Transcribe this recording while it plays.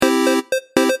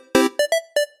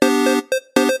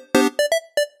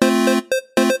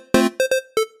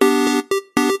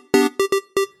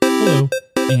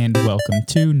and welcome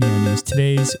to Neo News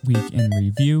Today's Week in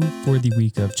Review for the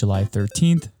week of July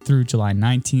 13th through July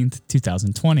 19th,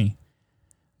 2020.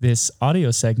 This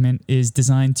audio segment is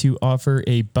designed to offer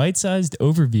a bite-sized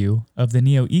overview of the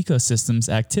Neo ecosystem's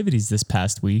activities this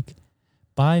past week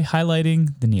by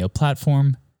highlighting the Neo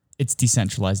platform, its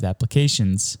decentralized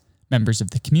applications, members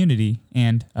of the community,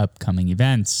 and upcoming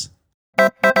events.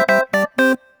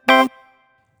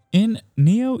 In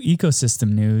Neo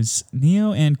ecosystem news,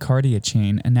 Neo and Cardia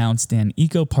Chain announced an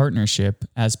eco partnership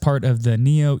as part of the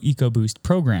Neo EcoBoost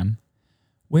program,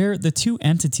 where the two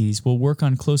entities will work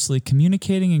on closely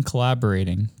communicating and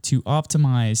collaborating to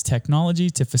optimize technology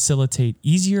to facilitate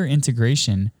easier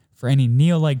integration for any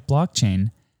Neo-like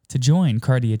blockchain to join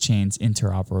Cardia Chain's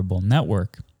interoperable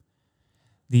network.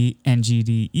 The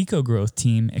NGD EcoGrowth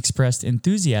team expressed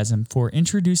enthusiasm for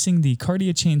introducing the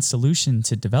Cardia Chain solution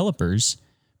to developers,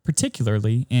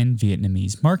 particularly in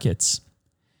Vietnamese markets.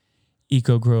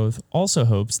 EcoGrowth also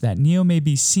hopes that Neo may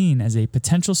be seen as a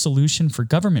potential solution for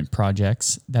government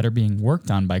projects that are being worked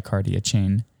on by Cardia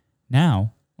Chain,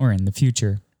 now or in the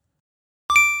future.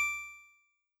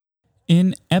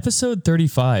 In episode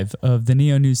 35 of the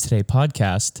Neo News Today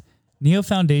podcast, Neo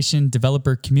Foundation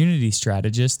developer community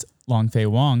strategist Longfei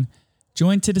Wang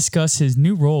joined to discuss his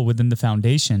new role within the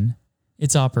foundation,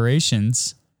 its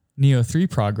operations, Neo 3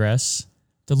 progress,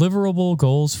 deliverable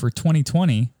goals for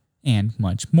 2020, and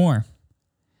much more.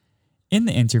 In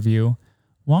the interview,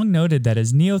 Wang noted that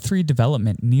as Neo 3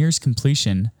 development nears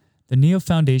completion, the Neo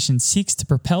Foundation seeks to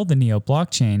propel the Neo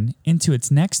blockchain into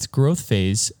its next growth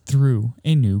phase through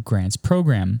a new grants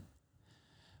program.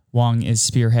 Wang is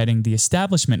spearheading the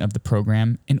establishment of the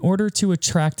program in order to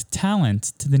attract talent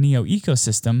to the Neo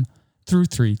ecosystem through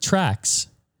 3 tracks: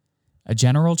 a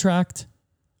general tract,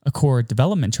 a core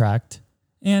development tract,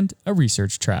 and a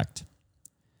research tract.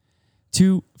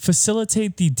 To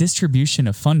facilitate the distribution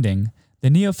of funding,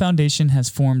 the Neo Foundation has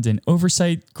formed an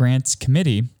Oversight Grants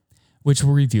Committee, which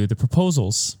will review the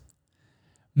proposals.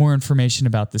 More information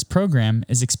about this program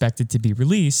is expected to be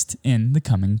released in the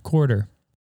coming quarter.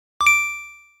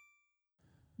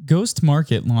 Ghost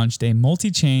Market launched a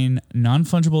multi-chain,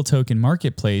 non-fungible token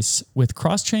marketplace with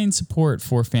cross-chain support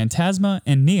for Phantasma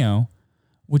and Neo,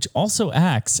 which also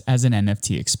acts as an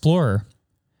NFT explorer.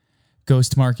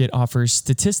 Ghost Market offers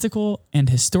statistical and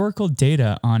historical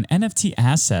data on NFT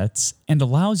assets and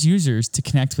allows users to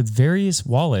connect with various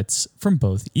wallets from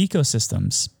both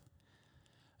ecosystems.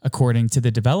 According to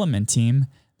the development team,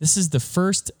 this is the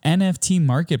first NFT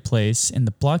marketplace in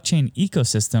the blockchain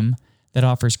ecosystem that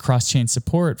offers cross-chain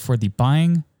support for the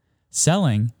buying,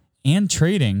 selling, and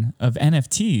trading of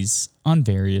NFTs on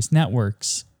various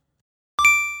networks.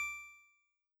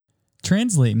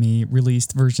 TranslateMe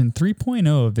released version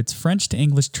 3.0 of its French to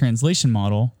English translation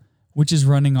model, which is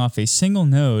running off a single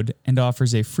node and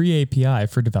offers a free API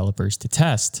for developers to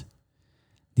test.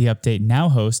 The update now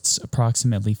hosts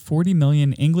approximately 40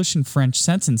 million English and French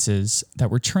sentences that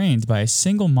were trained by a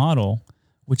single model,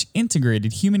 which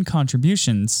integrated human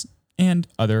contributions and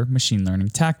other machine learning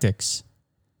tactics.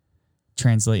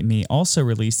 TranslateMe also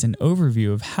released an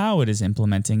overview of how it is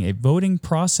implementing a voting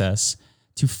process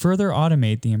to further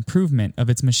automate the improvement of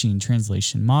its machine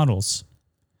translation models.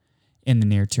 In the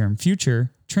near-term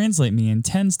future, TranslateMe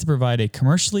intends to provide a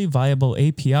commercially viable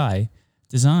API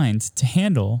designed to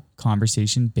handle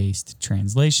conversation-based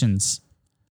translations.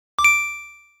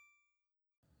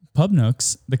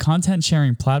 Pubnooks, the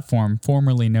content-sharing platform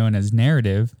formerly known as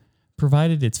Narrative,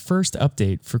 provided its first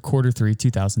update for Q3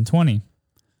 2020.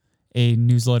 A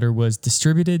newsletter was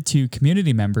distributed to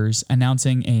community members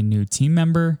announcing a new team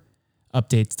member,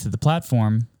 updates to the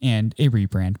platform, and a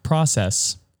rebrand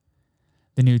process.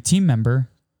 The new team member,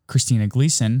 Christina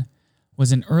Gleason,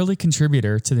 was an early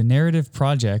contributor to the Narrative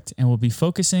project and will be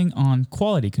focusing on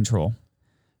quality control,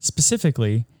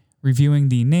 specifically reviewing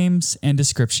the names and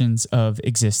descriptions of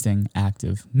existing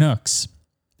active Nooks.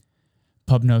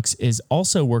 Pubnooks is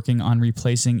also working on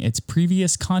replacing its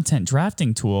previous content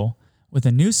drafting tool with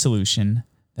a new solution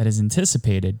that is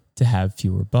anticipated to have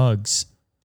fewer bugs.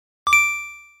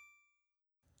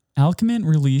 Alchemint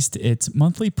released its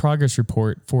monthly progress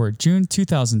report for June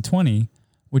 2020,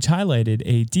 which highlighted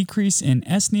a decrease in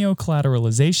SNEO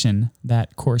collateralization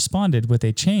that corresponded with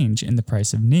a change in the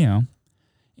price of Neo,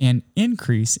 an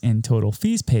increase in total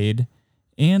fees paid,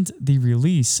 and the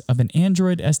release of an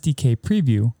Android SDK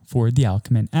preview for the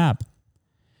Alchemint app.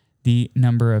 The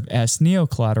number of SNEO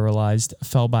collateralized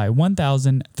fell by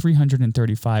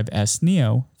 1,335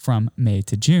 SNEO from May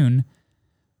to June,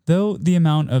 though the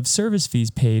amount of service fees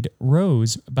paid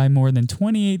rose by more than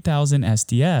 28,000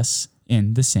 SDS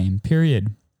in the same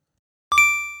period.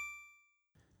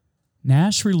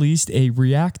 Nash released a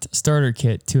React starter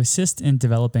kit to assist in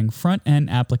developing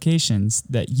front-end applications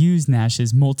that use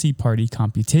Nash's multi-party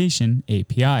computation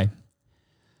API.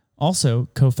 Also,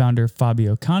 co-founder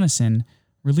Fabio Conason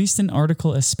released an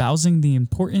article espousing the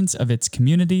importance of its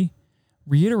community,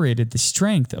 reiterated the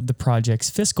strength of the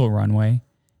project's fiscal runway,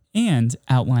 and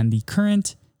outlined the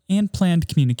current and planned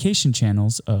communication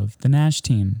channels of the Nash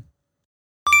team.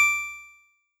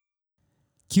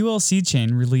 QLC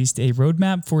Chain released a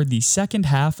roadmap for the second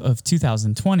half of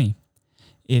 2020.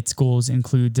 Its goals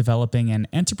include developing an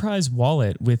enterprise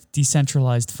wallet with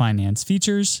decentralized finance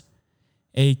features,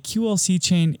 a QLC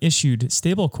Chain issued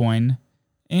stablecoin,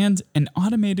 and an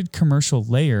automated commercial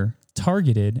layer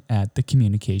targeted at the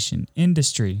communication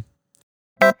industry.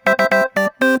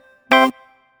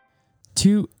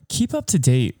 To keep up to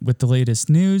date with the latest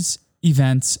news,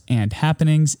 events, and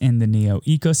happenings in the NEO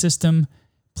ecosystem,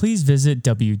 please visit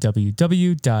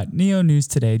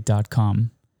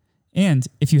www.neonewstoday.com. And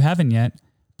if you haven't yet,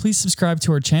 please subscribe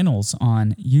to our channels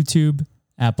on YouTube,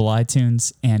 Apple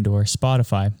iTunes, and/or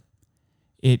Spotify.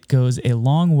 It goes a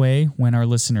long way when our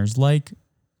listeners like,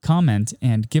 comment,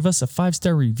 and give us a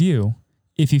 5-star review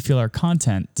if you feel our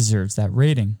content deserves that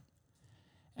rating.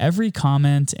 Every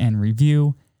comment and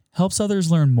review helps others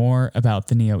learn more about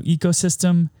the NEO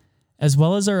ecosystem, as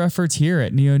well as our efforts here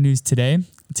at NEO News Today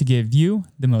to give you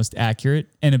the most accurate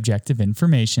and objective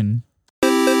information.